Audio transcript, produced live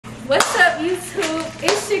YouTube?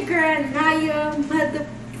 It's your girl Naya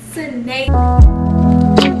Mother-Nate.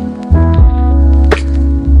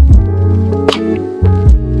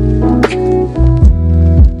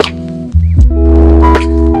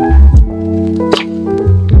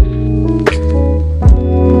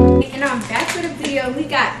 And I'm back with a video. We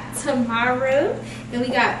got Tomorrow, and we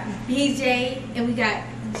got BJ, and we got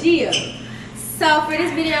Gio. So for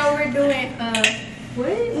this video, we're doing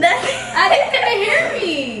what? I didn't hear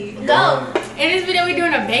me. Go. In this video, we're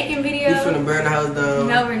doing a baking video. You finna burn the house down.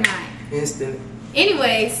 No, we're not. Instant.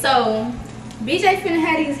 Anyway, so BJ finna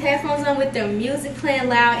have these headphones on with the music playing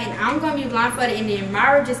loud, and I'm gonna be blindfolded, and then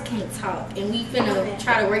Mara just can't talk, and we finna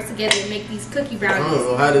try to work together and make these cookie brownies. I don't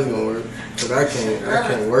know how this gonna work, cause I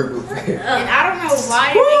can't work with it. And I don't know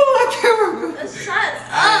why. Woo, I can't work with it. Shut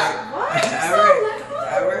up. What?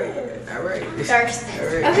 All right. Thirsty.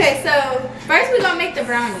 Okay, so first we're gonna make the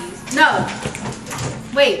brownies. No.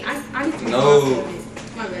 Wait, I need to No.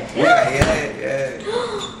 My bad. Yeah.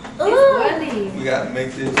 It's boiling. We gotta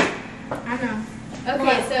make this. I know.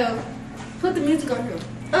 Okay, so put the music on here.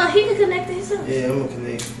 He can connect to himself. Yeah, I'm gonna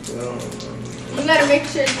connect. You gotta make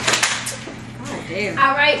sure. God damn.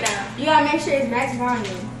 Alright now. You gotta make sure it's max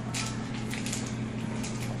volume.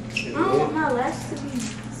 I don't want my lashes to be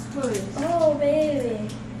split. Oh baby.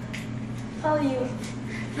 How are you?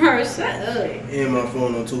 Bro, shut up. And my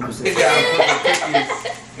phone on 2%. They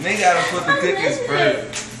gotta put the cookies first.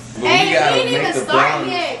 But Hey, we gotta we ain't make even the start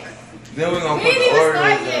brownies. yet. Then we're gonna We put ain't the even Oreos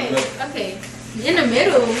start in yet. the Okay. In the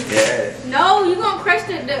middle. Yeah. No, you gonna crush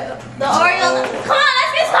the The Oreo. Come on,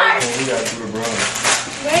 let's get started. We gotta do the brownies.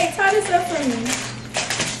 Wait, tie this up for me.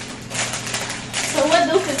 So what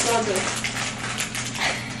Doofus gonna do?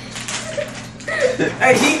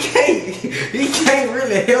 Hey, he can't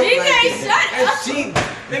really help. BJ, like shut that. up. Hey, shit.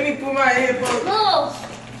 Let me put my headphones. Move.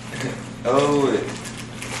 Oh,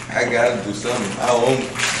 I gotta do something. I won't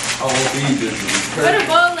feed this. Where the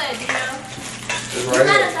bowl at, Gio? It's You're right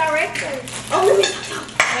not a here. director. Oh, let me.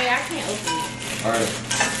 Wait, I can't open it. Alright.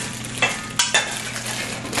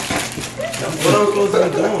 What I'm supposed to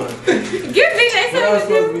be doing? Give BJ What I'm something to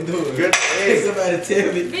supposed to do. be doing? Good. Hey, somebody tell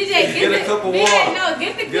me. BJ, Get get a the cup of BJ, water. no,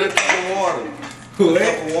 get the Get a cookie. cup of water. What? A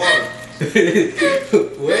cup of water.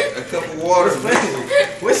 What? A cup of water.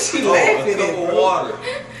 What's she Oh, laughing a cup at, of bro? water.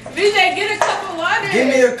 BJ, get a cup of water. Give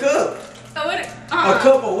me a cup. Oh, what? A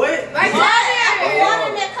cup of what? Right Water. I put there. water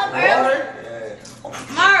in that cup earlier. Water?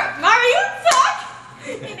 Mara, you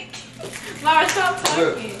talking? Mara, stop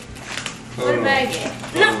talking. Where the bag at?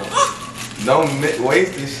 No. Don't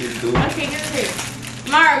waste this shit, dude. Okay, get it here.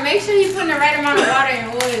 Mara, make sure you put the right amount of water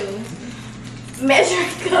and oil. Measure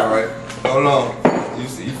cup. Alright. Hold on. You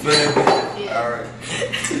feel it? Yeah. Alright.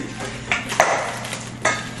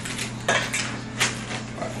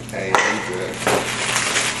 Hey, you good.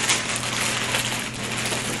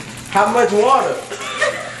 How much water?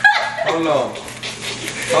 Hold on,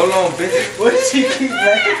 bitch. What did she keep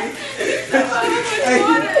laughing?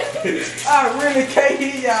 I really can't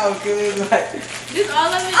hear y'all, cause like, This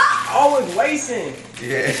all of it? oh, it's wasting.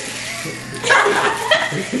 Yeah.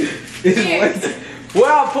 It's Here. wasting.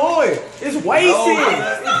 Where I pour it? It's wasting. No,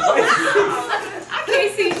 I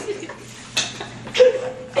can't see shit.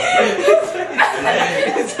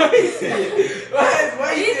 It's wasting. Why it's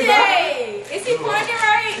wasting? BJ, is he pointing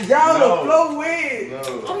right? Y'all No. the flow with. No.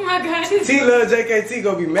 Oh my God. This T Love JKT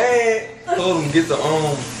gonna be mad. Told him get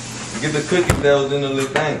the cookie that was in the little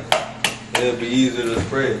thing. It'll be easier to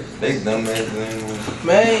spread. They dumbasses anyway.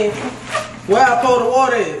 Man, where I pour the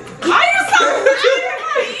water at? Why you so loud in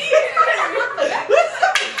my ear?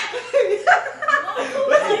 Drop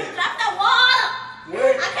that water.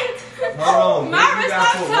 Where? I can't. Hold on, Mara, bitch, you gotta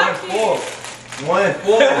stop put talking. 1/4.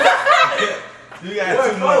 1/4. You got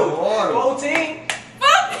too much water. 14?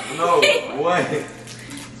 No,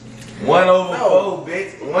 1/4,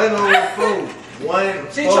 bitch. 1/4.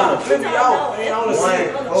 She trying to flip me off. Ain't on the One. sleep.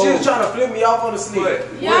 She was trying to flip me off on the sleep.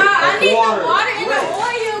 Yeah, I need the water and the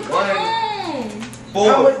oil. Come One. on.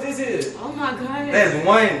 How 4. much this is? Oh my God. That's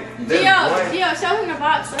one. That's one. Gio, show him the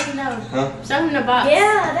box so he knows. Huh? Show him the box.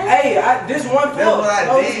 Yeah, that's. Hey, this one cup. That's what I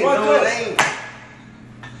No, this did. one No, cup. it ain't.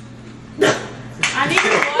 I need the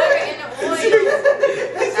water and the oil.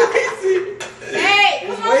 Hey,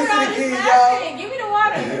 come on, wasting bro. the This kid, happening. Give me the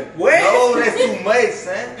water. Where? No, that's too much,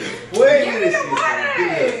 son. Where? Give me the water.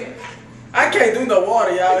 I can't do no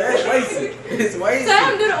water, y'all. That's wasted. It's wasted. Tell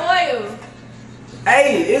him do the oil.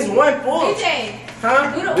 Hey, it's 1/4. BJ,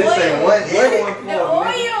 Huh? do the This oil. ain't one. What? Yeah, The 1/4.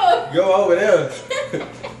 oil. Go over there.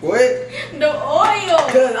 What? The oil.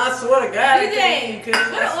 Cause I swear to God. BJ, where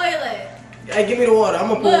the oil at? Hey, give me the water. I'm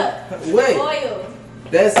gonna Look. pour. Wait. Oil.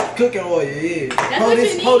 That's cooking oil, yeah. That's Pour what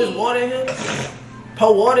this, you pour this need. water in here.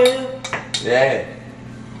 Pour water in here. Yeah.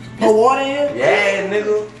 Pour water in here. Yeah,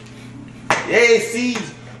 nigga. Yeah, see.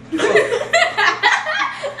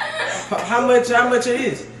 How much it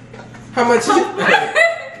is? How much is it?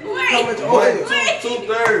 How much oil? Wait.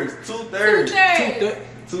 Two-thirds. Two-thirds.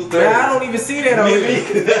 Two-thirds. Man, I don't even see that on me.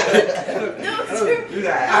 I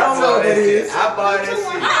don't know what that is. I bought that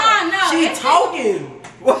shit. No. She talking.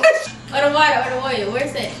 What? Or the water, or the oil.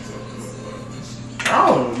 Where's that?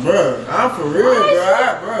 Oh, bro. I'm for real, bro.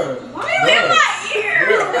 Why are you in my ear?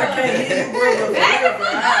 Bro, I can't hear you, bro. But for real,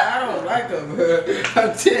 bro. I don't like her, bro.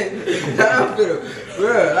 I'm telling you. I'm finna,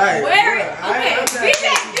 bro. Like, Where? bro, Okay. I'm trying to-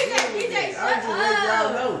 BJ, I'm shut just letting y'all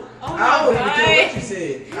up. know. Oh I my don't even care God. what you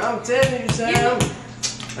said. I'm telling you, Sam. You-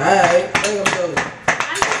 Alright, think I'm so.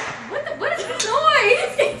 What is this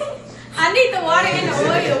noise? I need the water and the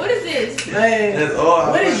oil. What is this? Man, That's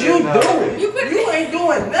all. what is you doing? You put You ain't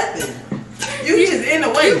doing nothing. You just in the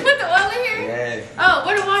You way. put the oil in here? Yeah. Oh,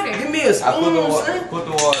 where the water? Give me a I spoon, son. put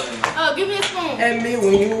the water in there. Oh, give me a spoon. And me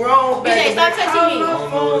when you wrong, BJ, back stop touching me. I don't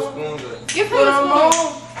know what spoons are. Give her But a I'm spoon. wrong.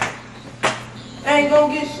 Ain't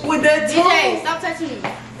gonna get with that BJ, tongue. stop touching me.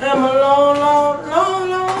 I'm a long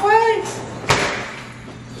way.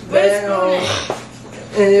 Where's the Down spoon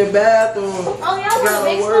in your bathroom. Oh, y'all want a Gotta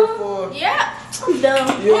big work spoon? for. at? Yeah. I'm dumb.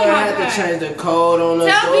 You Oh my have God. to change the code on the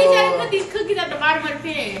Tell BJ to door. put these cookies at the bottom of the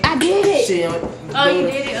pan. I did it. She Oh, you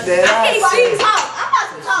did it? That I I can't I'm see. about to talk. I'm about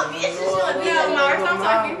to talk. It's just gonna be No, Mara, stop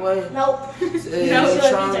talking. Nope. No,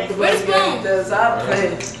 where's the spoon? That's I play.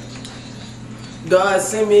 God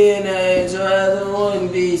send me an angel, I don't want to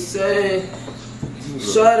be saved.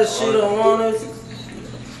 Shot the shit on us.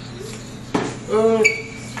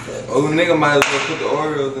 Oh, nigga might as well put the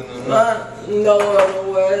Oreos in there. No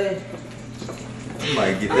other way. You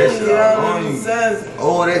might get that shit all on you.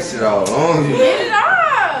 Oh, that shit all on you. Get it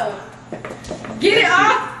off. Get it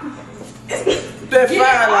off. That Get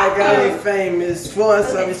fire it like I off. ain't famous. For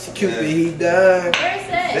something she Cupid, he done. Where's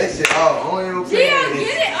that? That shit all on your Gio, face.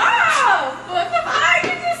 get it off. What the fuck? You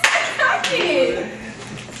just talking.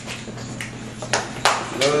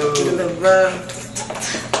 Look at the vibe.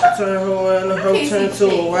 Turn her on, the hoe can't turn see to a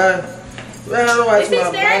shit. wife. Well, watch Is my it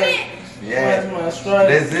staring back. it? Yeah. Watch my strike.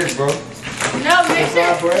 That's it, bro. No, make It's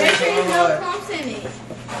sure vibration there's no hard. clumps in it.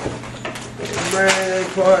 Brain they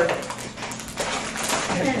part.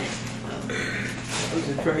 I'm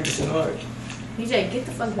just practicing hard. BJ, get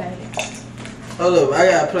the fuck back here. Hold up, I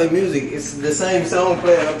gotta play music. It's the same song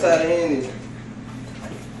playing. I'm tired of hearing it.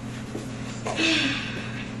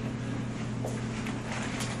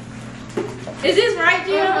 Is this right,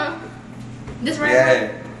 Gio? Uh-huh. This right?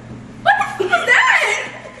 Yeah. What the fuck is that?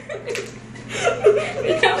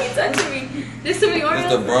 Don't be touching me. This too many It's Oreos?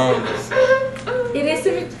 the Browns. It is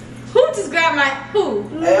too many. Who just grabbed my, who?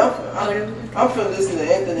 Hey, I'm finna listen to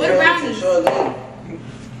Anthony What Hamilton brownies? shortly.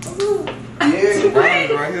 The Yeah.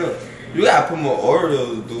 Browns right here. You gotta put more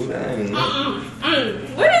Oreos, dude. That ain't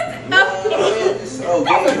What is it? Oh,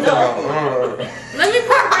 no. Let me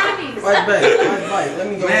put brownies. White bite. Let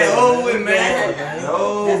me go. Man, over over there. it, man.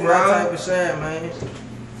 No, That's my bro. type of shine, man.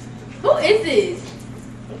 Who is this?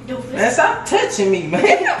 Man, stop touching me, man. Why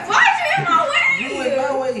is you in my You in way?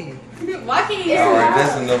 my way. Why can't you? Alright,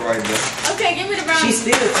 that's enough right there. Okay, give me the brownies. She's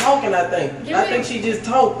still talking, I think. Give I me think she just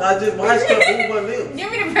talked. I just watched her move her lips. Give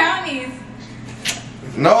me the brownies.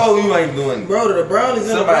 No, you ain't doing it. Bro, the brownies in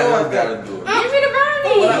the Somebody bowl, I else think. gotta do it. Give me the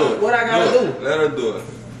brownies. What I gotta do? Let her do it.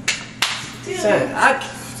 Son,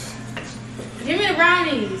 Give me the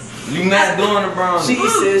brownies. You not doing the Browns. she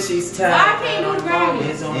says she's tired. Why I can't do the brownies?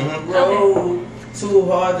 It's on the road. Too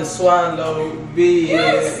hard to swallow. BJ,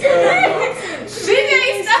 stop.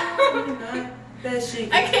 that shit.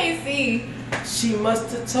 I can't see. She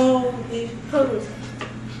must have told me.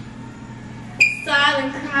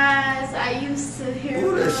 Silent cries I used to hear.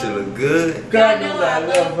 Ooh, that shit look good. God knows I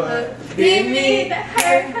love her. Didn't mean to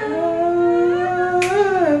hurt her.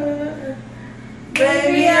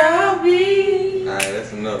 Baby, I'll be Alright,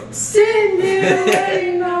 that's enough. sitting here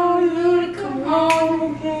waiting on you to come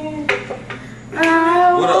home again.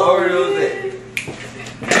 Where the Oreos at?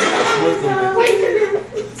 What's them?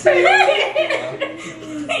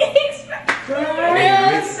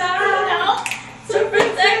 Real sound to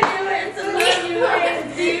protect you and to love you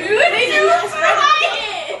and do. They just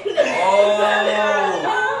Oh!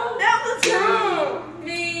 that was wrong.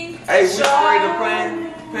 Me. Hey, we spray the pan.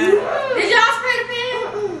 Did y'all spray the pen?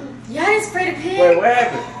 Y'all didn't spray the pen. Wait, what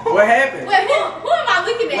happened? What happened? Wait, who am I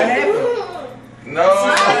looking at? What happened? No.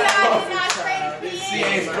 Y'all did not spray the pen. She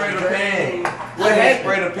ain't spray the pan. What She ain't happened?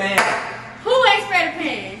 spray the pan. Who ain't spray the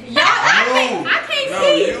pen? Y'all, I can't No,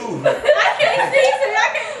 see. you. I can't see, so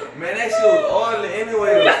y'all can't. Man, that shit was oily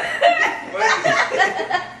anyway.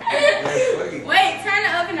 Wait, turn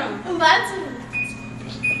the oven on. I'm about to.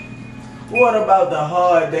 What about the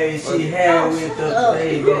hard days she had with the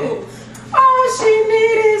baby? All she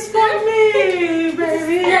need is for me,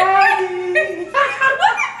 baby.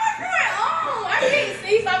 Oh, I can't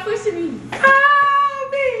see. Stop pushing me. I'll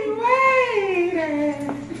be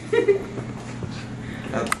waiting.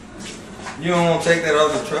 You don't want to take that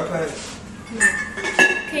off the trap house?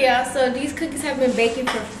 Okay, y'all. So these cookies have been baking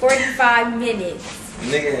for 45 minutes.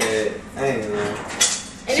 Nigga, I ain't know.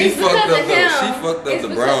 And She it's fucked because up of the- him. she fucked up It's the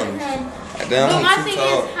because brownies. of him. Damn, But I'm my too thing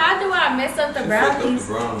tall. is, how do I mess up the She fucked up brownies?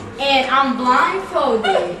 the brownies. And I'm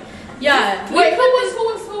blindfolded. Yeah. Wait, who was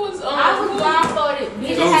I was blindfolded.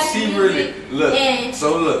 BJ So had she the really music, look. And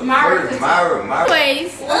So look, Myra first, could- Myra.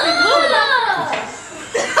 Place. That's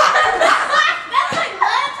like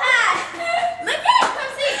last time. Look at it.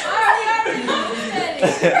 Come see.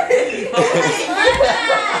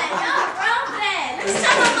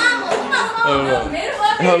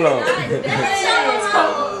 Hold on.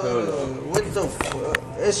 What the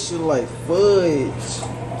fuck? That shit like fudge.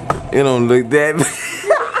 It don't look that bad.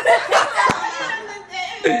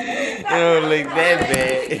 It don't look that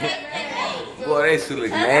bad. Boy, that shit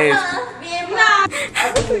look nasty.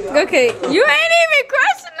 Okay, you ain't even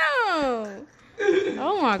crushing them.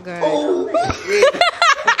 Oh my god.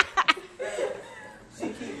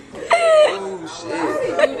 Oh shit.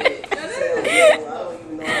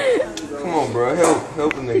 Come on, bro.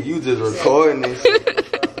 Help a nigga. You just recording this shit.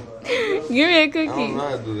 Give me a I don't cookie. know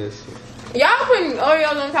how to do that shit. Y'all putting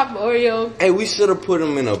Oreos on top of Oreos. Hey, we should have put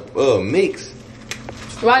them in a mix.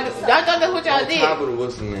 Why? Y'all thought that's what y'all On top did. of the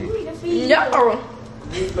what's the name? Y'all.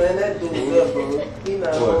 Man, that dude up, bro. He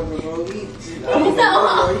not What? hungry, bro. He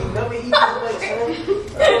never eat this much,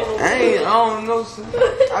 I don't know. Son.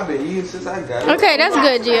 I've been eating since I got it. Okay, that's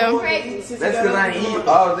good, Jill. That's because I ain't eat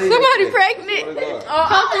all day. Somebody pregnant. Oh,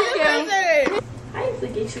 I used to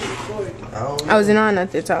get you recorded. I was in on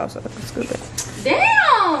at this house, so that's good.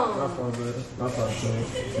 Damn!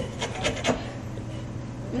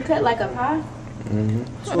 You cut like a pie?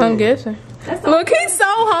 I'm guessing. Look, he's so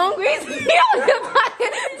hungry.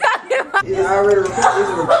 It's already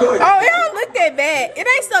recorded. Oh, it don't look that bad. It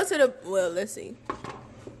ain't stuck to the. Well, let's see.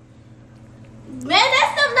 Man, that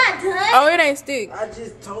stuff not done. Oh, it ain't stick. I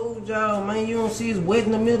just told y'all, man, you don't see it's wet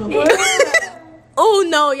in the middle. Oh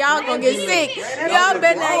no, y'all gonna get sick. Y'all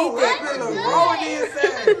better not eat that.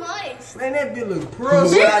 Man, that bitch look pro.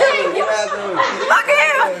 Look at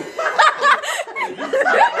him.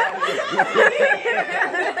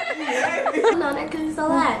 No, that cookie's so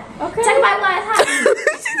hot. Okay. Check my glass hot.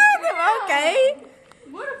 Okay.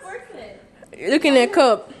 Where the fork at? Look in that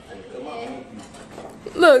cup.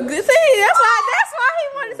 Look, see, that's why he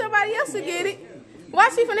wanted somebody else to get it. Why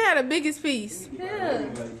she finna have the biggest piece? Yeah.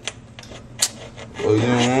 Oh, you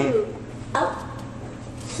don't want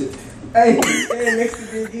Hey, stand next to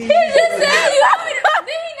this He just said you have to.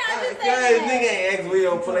 Did he not just say Guys, that? nigga ain't asked we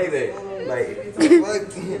don't play that. Like,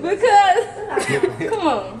 Because, come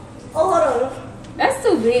on. Oh, hold on. That's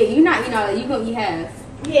too big. You not eating all that. You gonna eat half.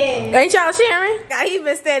 Yeah. Ain't y'all sharing? God, he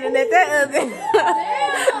been standing at that other.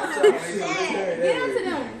 Get onto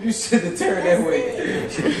them. You should have turned that way.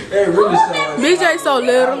 That really started. BJ so I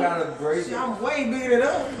little. got a great. I'm way bigger than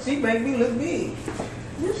her. She make me look big.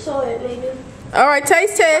 You saw it, baby. All right,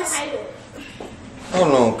 taste test. Hide it.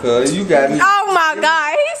 Hold on, cuz. You got me. Oh my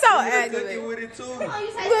God, he's so Cookie aggravated. with it too. Oh,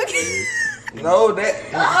 you said Look. No, that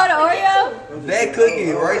Oh, the Oreo. that cookie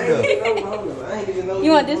is right there. I ain't even know.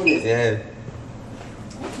 You want this piece? Yeah.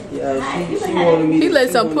 Yeah, she wanted me. He let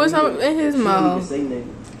some put some in his mouth. Say nigga.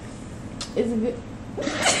 It's good.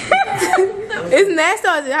 It's nasty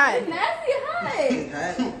or is it hot? nasty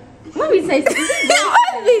hot. Let me taste it.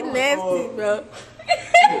 Must be nasty, bro.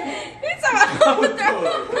 He's talking about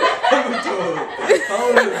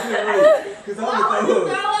Cause Throw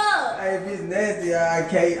up. Hey, if it's nasty, I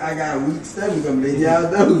can't. I got a weak stomach. I'm letting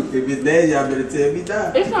y'all know. If it's nasty, y'all better tell me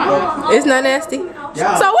that. It's not. It's not nasty. Y'all.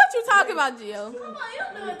 So what you talking about, Gio? Come on, you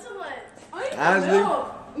don't do it too much.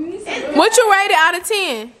 Honestly, What you rated out of 10?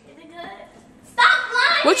 Is it good? Stop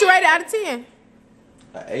lying. What you rated out of 10?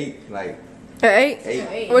 I ate like An 8?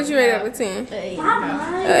 8. What you rated out of 10? Stop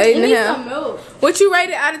lying. An 8.5. What you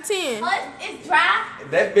rated out of 10? Oh, it's dry.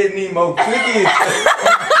 That bitch need more cookies.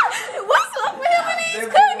 What's up with him and these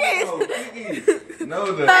cookies?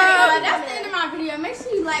 No, the. That's the end of my video. Make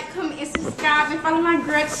sure you like, comment, and subscribe, and follow my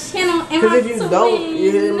girl's channel and my Cause if you don't,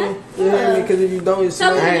 you hear me? You hear me? Cause if you don't, it's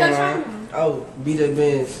Tell them smart. your channel. Oh, BJ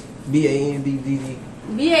Benz, BANDDD.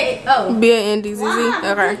 B-A, oh. B-A-N-D-Z-Z.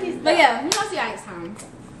 Okay. But yeah, we gonna see y'all next time.